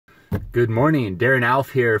Good morning, Darren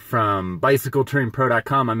Alff here from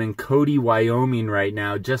BicycleTouringPro.com. I'm in Cody, Wyoming right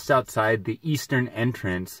now, just outside the eastern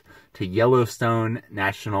entrance to Yellowstone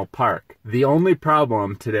National Park. The only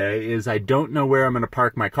problem today is I don't know where I'm going to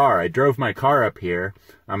park my car. I drove my car up here.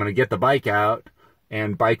 I'm going to get the bike out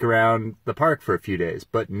and bike around the park for a few days.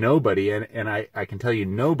 But nobody, and I can tell you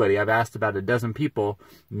nobody, I've asked about a dozen people,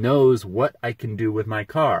 knows what I can do with my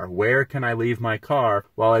car. Where can I leave my car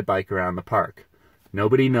while I bike around the park?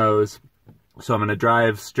 Nobody knows, so I'm going to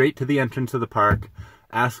drive straight to the entrance of the park,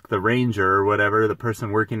 ask the ranger or whatever, the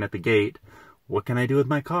person working at the gate, what can I do with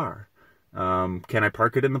my car? Can I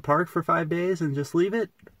park it in the park for 5 days and just leave it?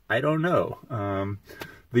 I don't know.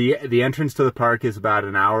 The entrance to the park is about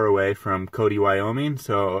an hour away from Cody, Wyoming,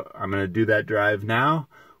 so I'm going to do that drive now.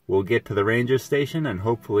 We'll get to the ranger station and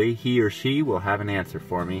hopefully he or she will have an answer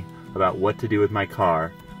for me about what to do with my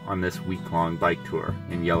car on this week-long bike tour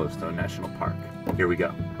in Yellowstone National Park. Here we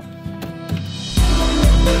go.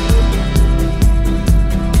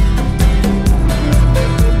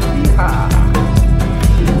 Yeehaw!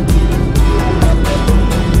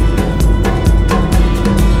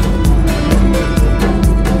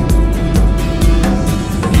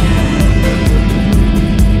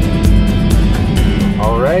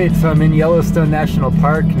 Alright, so I'm in Yellowstone National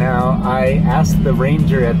Park now. I asked the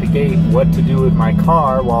ranger at the gate what to do with my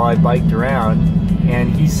car while I biked around,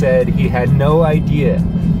 and he said he had no idea,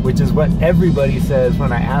 which is what everybody says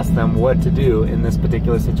when I ask them what to do in this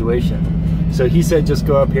particular situation. So he said just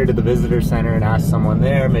go up here to the visitor center and ask someone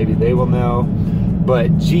there, maybe they will know.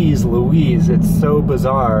 But geez Louise, it's so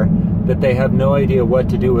bizarre that they have no idea what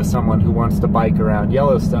to do with someone who wants to bike around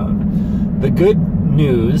Yellowstone. The good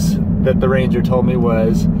news that the ranger told me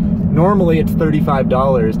was normally it's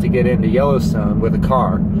 $35 to get into Yellowstone with a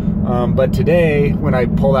car. But today, when I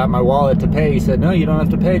pulled out my wallet to pay, he said, no, you don't have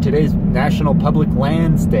to pay. Today's National Public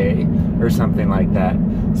Lands Day or something like that.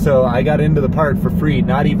 So I got into the park for free,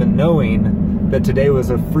 not even knowing that today was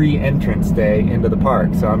a free entrance day into the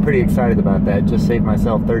park. So I'm pretty excited about that. Just saved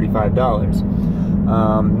myself $35.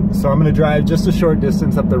 So I'm going to drive just a short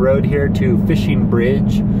distance up the road here to Fishing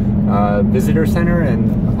Bridge Visitor Center,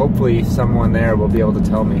 and hopefully someone there will be able to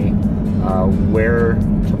tell me where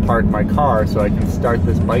to park my car so I can start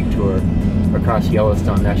this bike tour across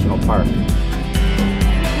Yellowstone National Park.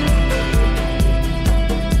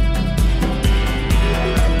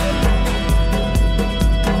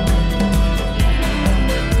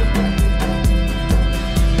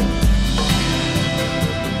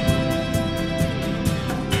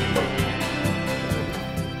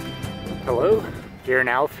 Hello, Darren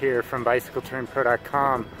Alff here from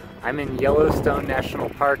BicycleTouringPro.com. I'm in Yellowstone National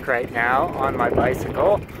Park right now on my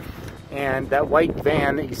bicycle, and that white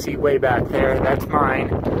van that you see way back there, that's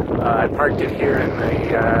mine. I parked it here in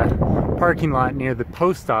the parking lot near the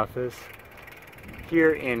post office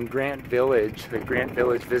here in Grant Village, the Grant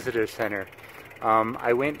Village Visitor Center.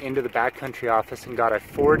 I went into the backcountry office and got a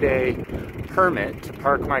 4-day permit to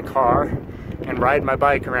park my car and ride my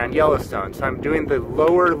bike around Yellowstone. So I'm doing the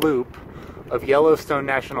lower loop of Yellowstone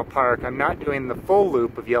National Park. I'm not doing the full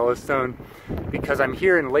loop of Yellowstone because I'm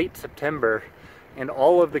here in late September and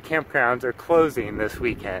all of the campgrounds are closing this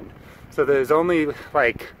weekend. So there's only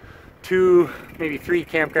like 2, maybe 3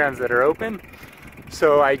 campgrounds that are open.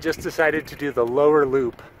 So I just decided to do the lower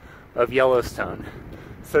loop of Yellowstone.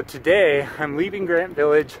 So today I'm leaving Grant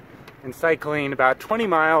Village and cycling about 20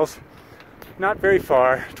 miles, not very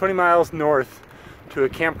far, 20 miles north to a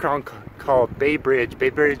campground called Bay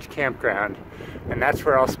Bridge Campground, and that's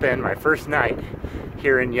where I'll spend my first night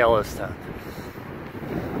here in Yellowstone.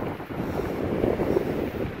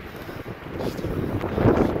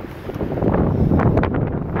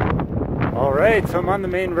 Alright, so I'm on the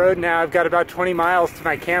main road now. I've got about 20 miles to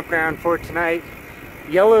my campground for tonight.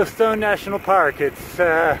 Yellowstone National Park. It's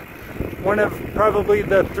one of probably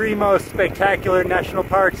the 3 most spectacular national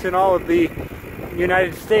parks in all of the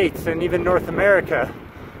United States and even North America.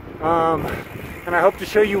 And I hope to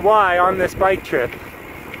show you why on this bike trip.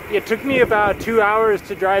 It took me about 2 hours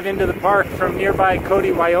to drive into the park from nearby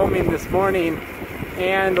Cody, Wyoming this morning,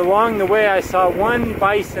 and along the way I saw 1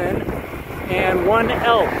 bison and 1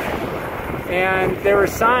 elk, and there were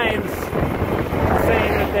signs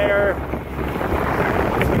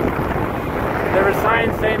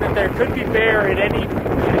saying that there could be bear at any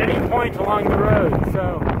point along the road.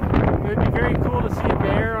 So it would be very cool to see a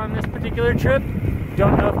bear on this particular trip.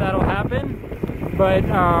 Don't know if that'll happen, but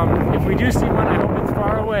if we do see one, I hope it's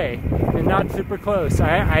far away and not super close.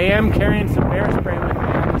 I am carrying some bear spray with me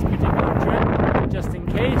on this particular trip, just in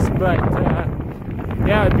case, but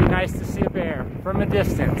yeah, it'd be nice to see a bear from a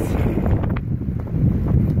distance.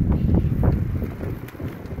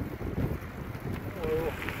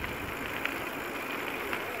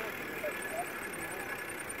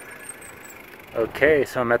 Okay,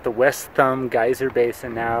 so I'm at the West Thumb Geyser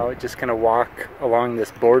Basin now. Just gonna walk along this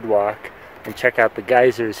boardwalk and check out the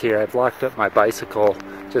geysers here. I've locked up my bicycle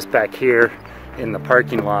just back here in the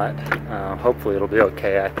parking lot. Hopefully it'll be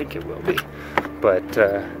okay. I think it will be. But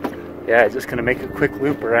yeah, just gonna make a quick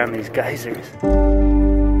loop around these geysers.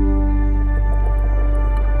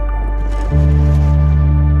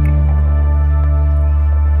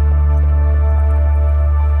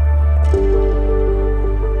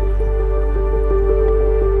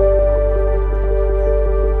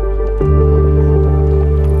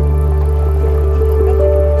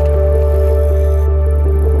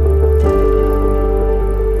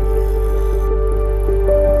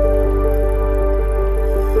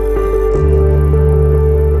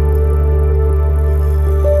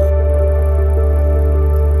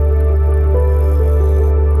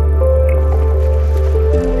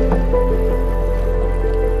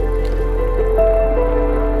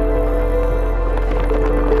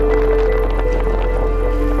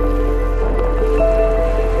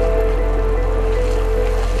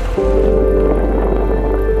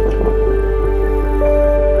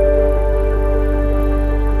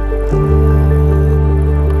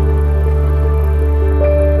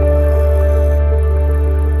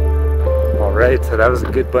 So that was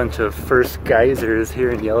a good bunch of first geysers here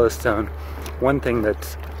in Yellowstone. One thing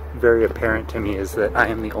that's very apparent to me is that I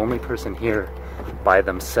am the only person here by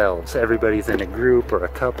themselves. Everybody's in a group or a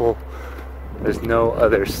couple. There's no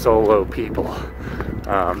other solo people.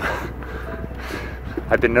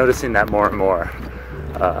 I've been noticing that more and more.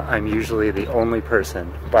 I'm usually the only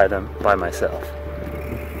person by myself.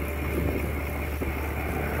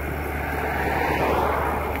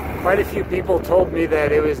 Quite a few people told me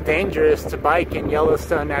that it was dangerous to bike in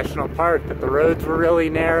Yellowstone National Park, that the roads were really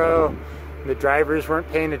narrow, the drivers weren't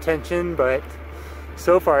paying attention, but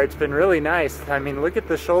so far it's been really nice. I mean, look at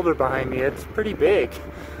the shoulder behind me, it's pretty big.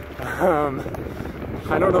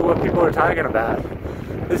 I don't know what people are talking about.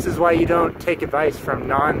 This is why you don't take advice from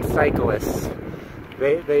non-cyclists.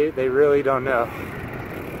 They really don't know.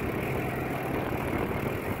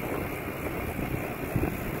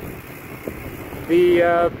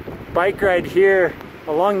 The bike ride here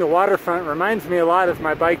along the waterfront reminds me a lot of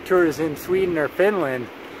my bike tours in Sweden or Finland.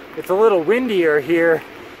 It's a little windier here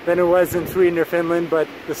than it was in Sweden or Finland, but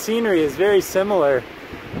the scenery is very similar.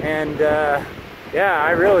 And yeah,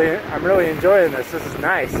 I'm really enjoying this. This is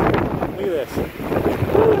nice. Look at this.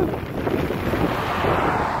 Woo.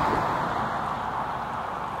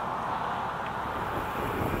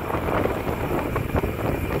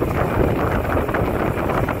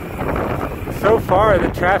 So far, the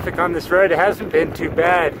traffic on this road hasn't been too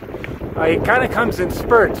bad. It kind of comes in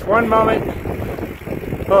spurts. One moment,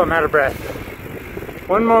 oh, I'm out of breath.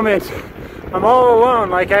 One moment, I'm all alone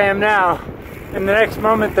like I am now, and the next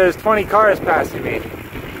moment there's 20 cars passing me,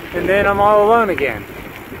 and then I'm all alone again.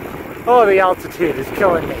 Oh, the altitude is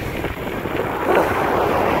killing me.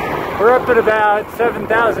 We're up at about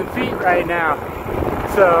 7,000 feet right now,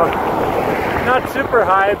 so not super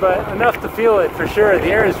high, but enough to feel it for sure.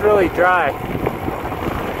 The air is really dry.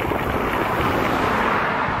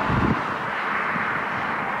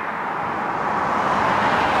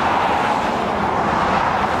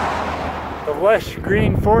 The lush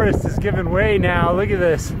green forest is giving way now. Look at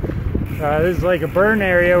this. This is like a burn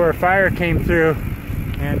area where fire came through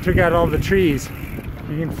and took out all the trees.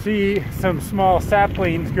 You can see some small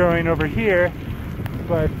saplings growing over here,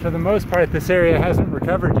 but for the most part this area hasn't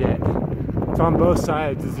recovered yet. It's on both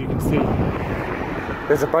sides, as you can see.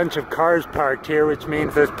 There's a bunch of cars parked here, which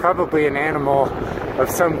means there's probably an animal of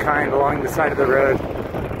some kind along the side of the road.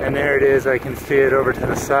 And there it is, I can see it over to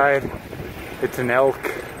the side. It's an elk.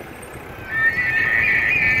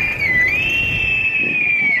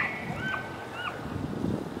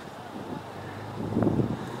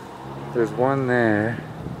 There's one there.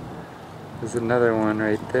 There's another one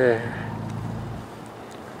right there.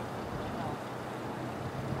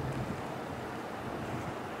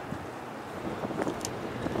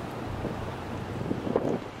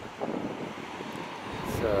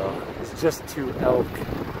 So it's just two elk.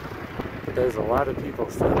 But there's a lot of people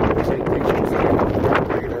stopping to take pictures here.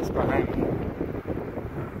 Look at this behind me.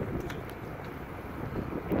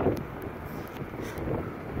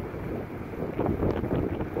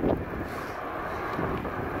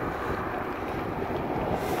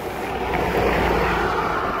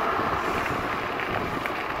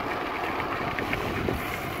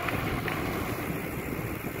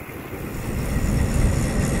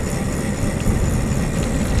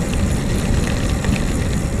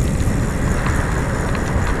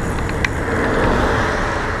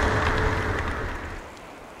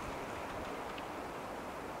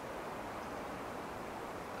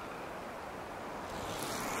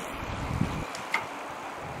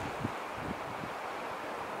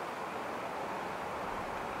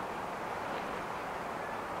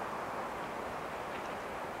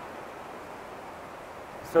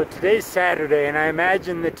 So today's Saturday, and I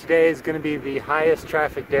imagine that today is going to be the highest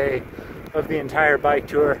traffic day of the entire bike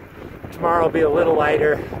tour. Tomorrow will be a little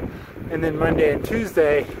lighter, and then Monday and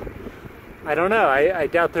Tuesday, I don't know, I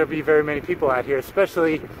doubt there'll be very many people out here,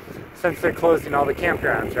 especially since they're closing all the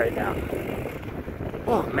campgrounds right now.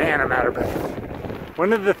 Oh man, I'm out of breath.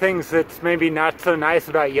 One of the things that's maybe not so nice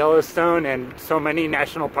about Yellowstone and so many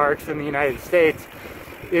national parks in the United States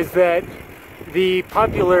is that the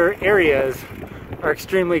popular areas are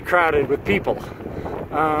extremely crowded with people.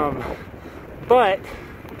 But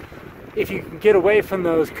if you can get away from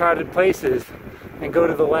those crowded places and go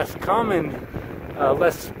to the less common,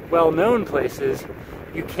 less well-known places,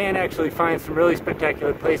 you can actually find some really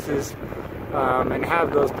spectacular places and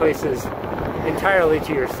have those places entirely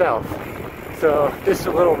to yourself. So this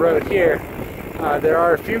little road here, there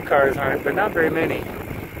are a few cars on it, but not very many.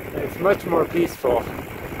 It's much more peaceful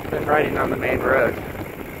than riding on the main road.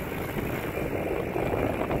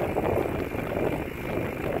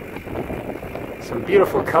 Some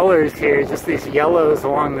beautiful colors here, just these yellows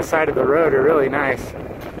along the side of the road are really nice.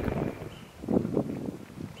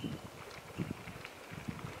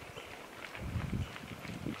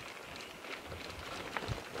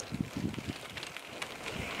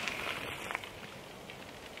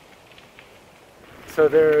 So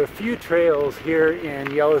there are a few trails here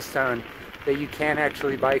in Yellowstone that you can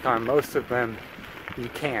actually bike on. Most of them you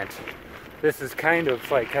can't. This is kind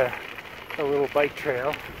of like a little bike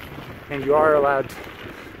trail, and you are allowed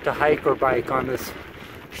to hike or bike on this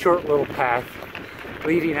short little path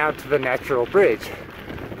leading out to the natural bridge.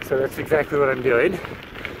 So that's exactly what I'm doing.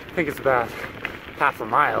 I think it's about half a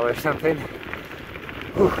mile or something.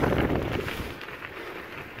 Whew.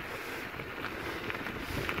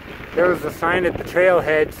 There was a sign at the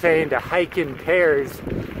trailhead saying to hike in pairs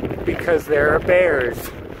because there are bears.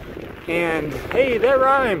 And hey, that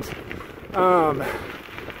rhymes.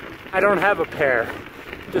 I don't have a pair,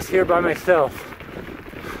 just here by myself.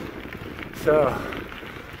 So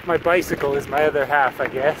my bicycle is my other half, I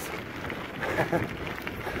guess.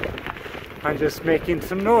 I'm just making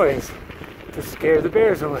some noise to scare the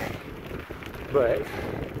bears away. But,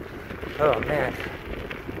 oh man.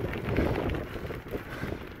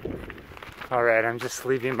 Alright, I'm just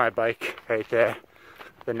leaving my bike right there.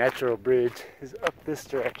 The natural bridge is up this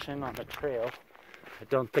direction on the trail. I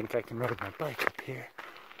don't think I can ride my bike up here.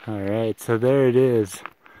 Alright, so there it is.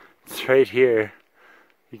 It's right here.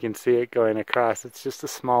 You can see it going across. It's just a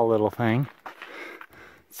small little thing.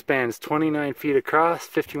 It spans 29 feet across,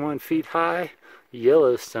 51 feet high.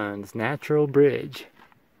 Yellowstone's natural bridge.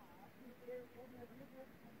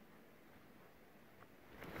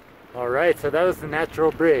 Alright, so that was the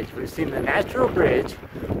natural bridge. We've seen the natural bridge,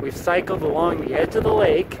 we've cycled along the edge of the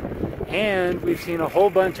lake, and we've seen a whole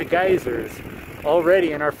bunch of geysers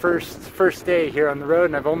already in our first day here on the road,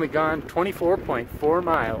 and I've only gone 24.4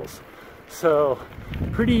 miles. So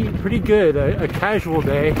pretty good, a casual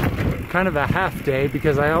day, kind of a half day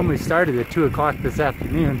because I only started at 2 o'clock this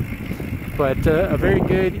afternoon. But a very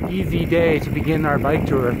good, easy day to begin our bike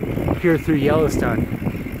tour here through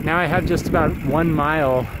Yellowstone. Now I have just about 1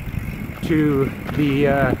 mile to the,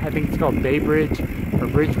 I think it's called Bay Bridge, or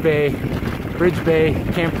Bridge Bay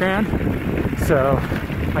campground. So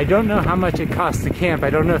I don't know how much it costs to camp.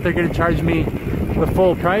 I don't know if they're going to charge me the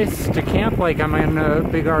full price to camp like I'm in a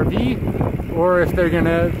big RV, or if they're going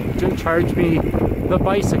to charge me the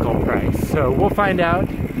bicycle price. So we'll find out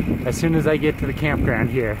as soon as I get to the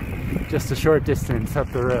campground here, just a short distance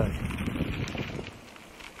up the road.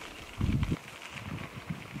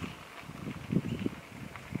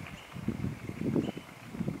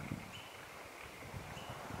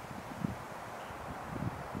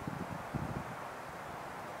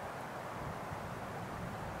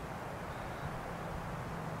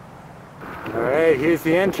 Alright, here's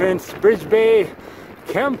the entrance, Bridge Bay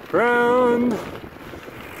Campground.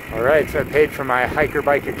 Alright, so I paid for my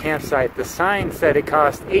hiker-biker campsite. The sign said it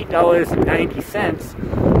cost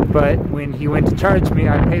 $8.90, but when he went to charge me,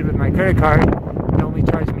 I paid with my credit card, and only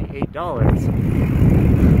charged me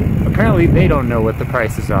 $8. Apparently they don't know what the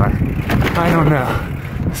prices are. I don't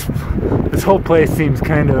know. This whole place seems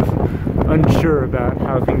kind of unsure about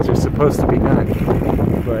how things are supposed to be done,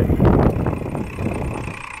 but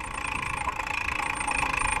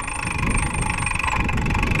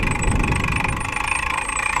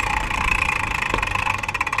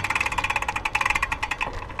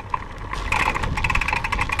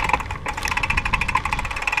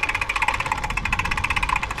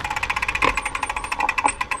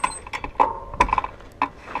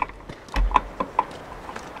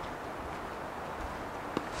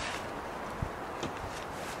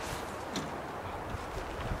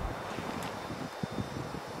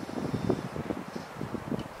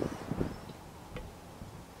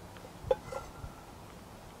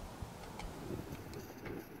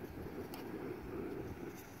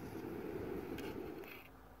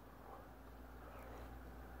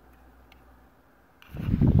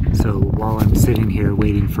So while I'm sitting here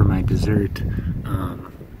waiting for my dessert,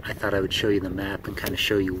 I thought I would show you the map and kind of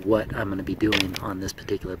show you what I'm going to be doing on this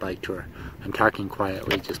particular bike tour. I'm talking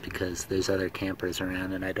quietly just because there's other campers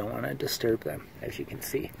around and I don't want to disturb them, as you can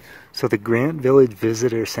see. So the Grant Village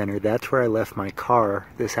Visitor Center, that's where I left my car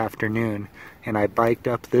this afternoon, and I biked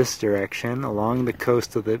up this direction along the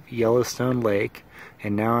coast of the Yellowstone Lake,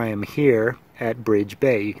 and now I am here at Bridge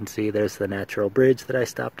Bay. You can see there's the natural bridge that I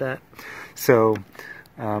stopped at. So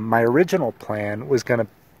my original plan was going to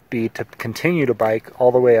be to continue to bike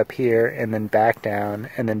all the way up here and then back down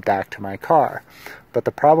and then back to my car. But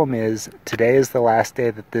the problem is today is the last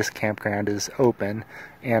day that this campground is open,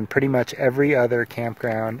 and pretty much every other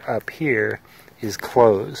campground up here is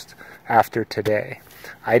closed after today.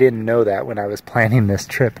 I didn't know that when I was planning this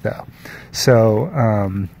trip though.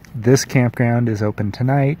 So this campground is open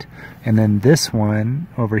tonight, and then this one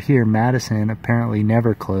over here, Madison, apparently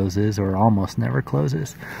never closes or almost never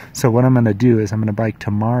closes. So what I'm going to do is I'm going to bike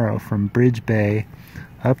tomorrow from Bridge Bay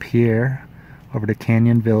up here over to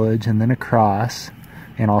Canyon Village and then across,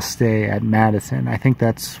 and I'll stay at Madison. I think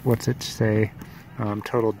that's, what's it say,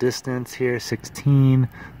 total distance here, 16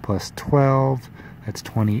 plus 12, that's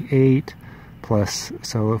 28 plus,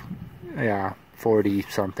 so yeah, 40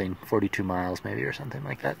 something, 42 miles maybe or something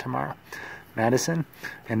like that tomorrow, Madison.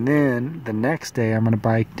 And then the next day I'm going to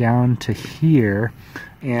bike down to here,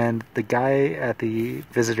 and the guy at the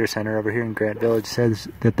visitor center over here in Grant Village says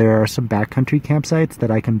that there are some backcountry campsites that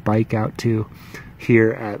I can bike out to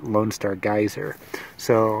here at Lone Star Geyser.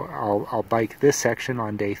 So I'll bike this section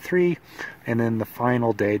on day 3, and then the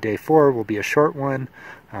final day, day 4, will be a short one.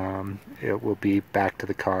 It will be back to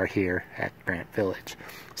the car here at Grant Village.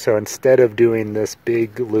 So instead of doing this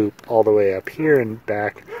big loop all the way up here and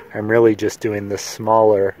back, I'm really just doing the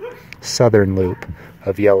smaller southern loop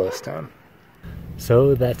of Yellowstone.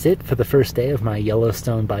 So that's it for the first day of my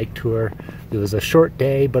Yellowstone bike tour. It was a short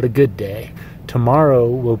day, but a good day. Tomorrow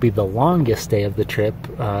will be the longest day of the trip,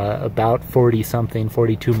 about 40-something,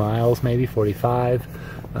 42 miles, maybe 45,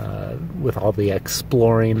 with all the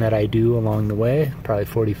exploring that I do along the way, probably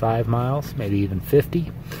 45 miles, maybe even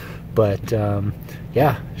 50. But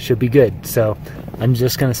yeah, should be good. So I'm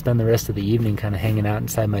just going to spend the rest of the evening kind of hanging out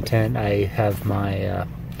inside my tent. I have my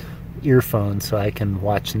earphones so I can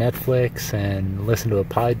watch Netflix and listen to a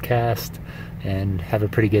podcast and have a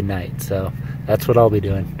pretty good night. So that's what I'll be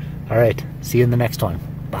doing. All right, see you in the next one.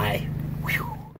 Bye.